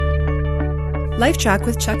LifeTrac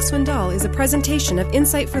with Chuck Swindoll is a presentation of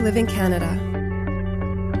Insight for Living Canada.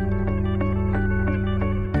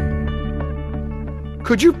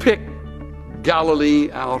 Could you pick Galilee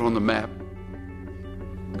out on the map?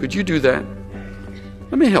 Could you do that?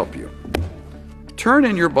 Let me help you. Turn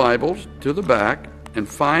in your Bibles to the back and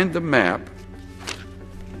find the map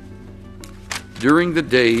during the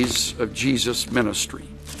days of Jesus' ministry.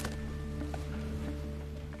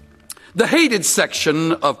 The hated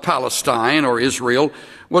section of Palestine or Israel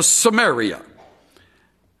was Samaria.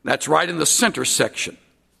 That's right in the center section.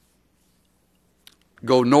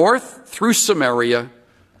 Go north through Samaria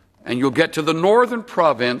and you'll get to the northern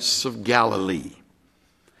province of Galilee.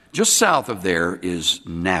 Just south of there is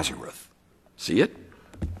Nazareth. See it?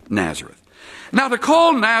 Nazareth. Now, to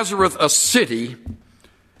call Nazareth a city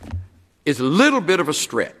is a little bit of a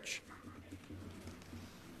stretch.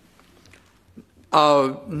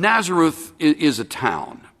 Nazareth is a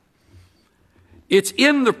town. It's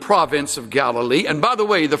in the province of Galilee. And by the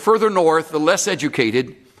way, the further north, the less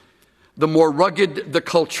educated, the more rugged the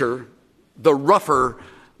culture, the rougher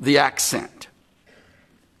the accent.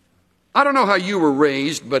 I don't know how you were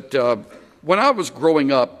raised, but when I was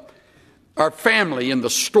growing up, our family and the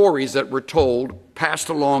stories that were told passed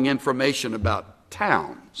along information about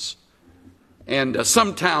towns. And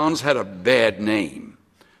some towns had a bad name.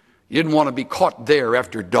 You didn't want to be caught there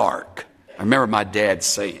after dark. I remember my dad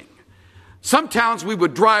saying. Some towns we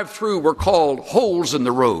would drive through were called holes in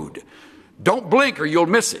the road. Don't blink or you'll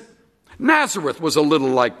miss it. Nazareth was a little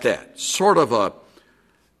like that, sort of a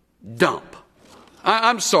dump.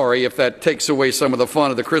 I'm sorry if that takes away some of the fun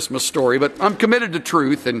of the Christmas story, but I'm committed to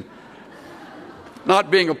truth, and not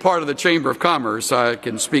being a part of the Chamber of Commerce, I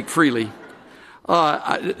can speak freely.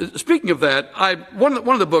 Speaking of that, one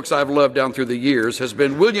of the books I've loved down through the years has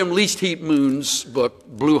been William Least Heat Moon's book,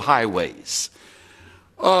 Blue Highways.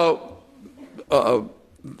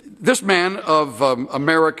 This man of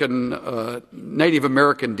Native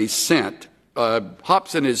American descent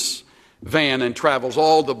hops in his van and travels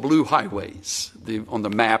all the blue highways. On the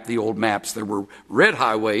map, the old maps, there were red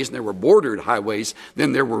highways and there were bordered highways.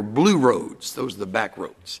 Then there were blue roads. Those are the back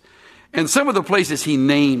roads. And some of the places he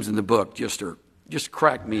names in the book just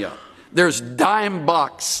crack me up. There's Dime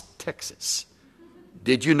Box, Texas.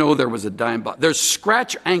 Did you know there was a Dime Box? There's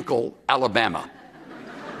Scratch Ankle, Alabama.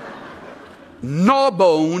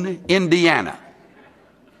 Gnawbone, Indiana.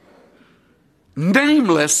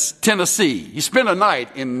 Nameless, Tennessee. You spend a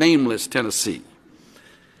night in Nameless, Tennessee.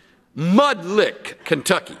 Mud Lick,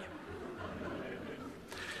 Kentucky.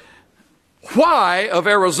 Why of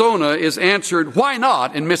Arizona is answered, why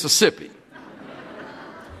not in Mississippi?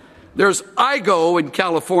 There's Igo in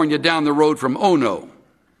California down the road from Ono.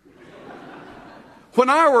 When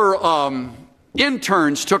our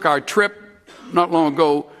interns took our trip not long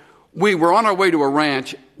ago, we were on our way to a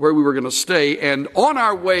ranch where we were going to stay, and on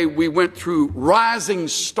our way we went through Rising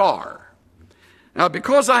Star. Now,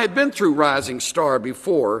 because I had been through Rising Star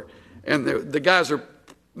before, and the guys are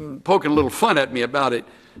poking a little fun at me about it,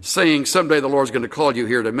 saying someday the Lord's going to call you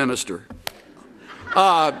here to minister.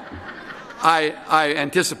 I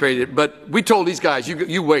anticipated it, but we told these guys,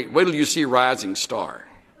 you wait till you see Rising Star.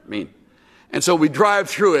 And so we drive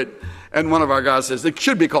through it, and one of our guys says, it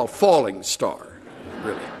should be called Falling Star,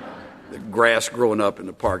 really. The grass growing up in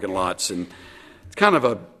the parking lots, and it's kind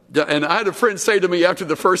of and I had a friend say to me after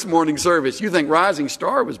the first morning service, you think Rising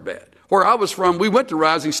Star was bad? Where I was from, we went to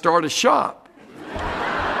Rising Star to shop.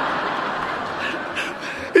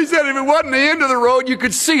 He said if it wasn't the end of the road, you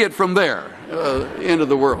could see it from there, end of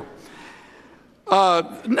the world.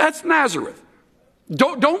 That's Nazareth.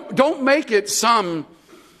 Don't make it some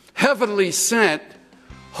heavenly sent,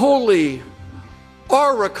 holy,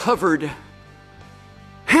 aura-covered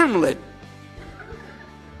hamlet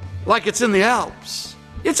like it's in the Alps.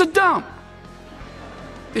 It's a dump.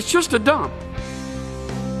 It's just a dump.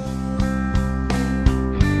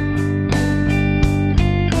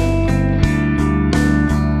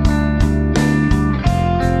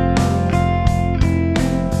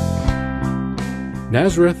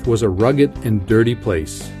 Nazareth was a rugged and dirty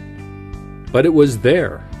place, but it was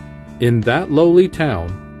there, in that lowly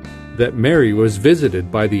town, that Mary was visited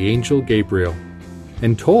by the angel Gabriel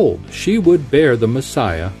and told she would bear the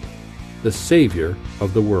Messiah, the Savior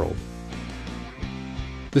of the world.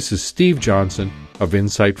 This is Steve Johnson of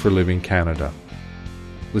Insight for Living Canada.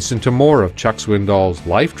 Listen to more of Chuck Swindoll's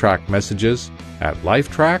LifeTrac messages at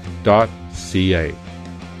lifetrac.ca.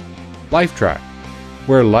 LifeTrac,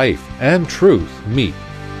 where life and truth meet.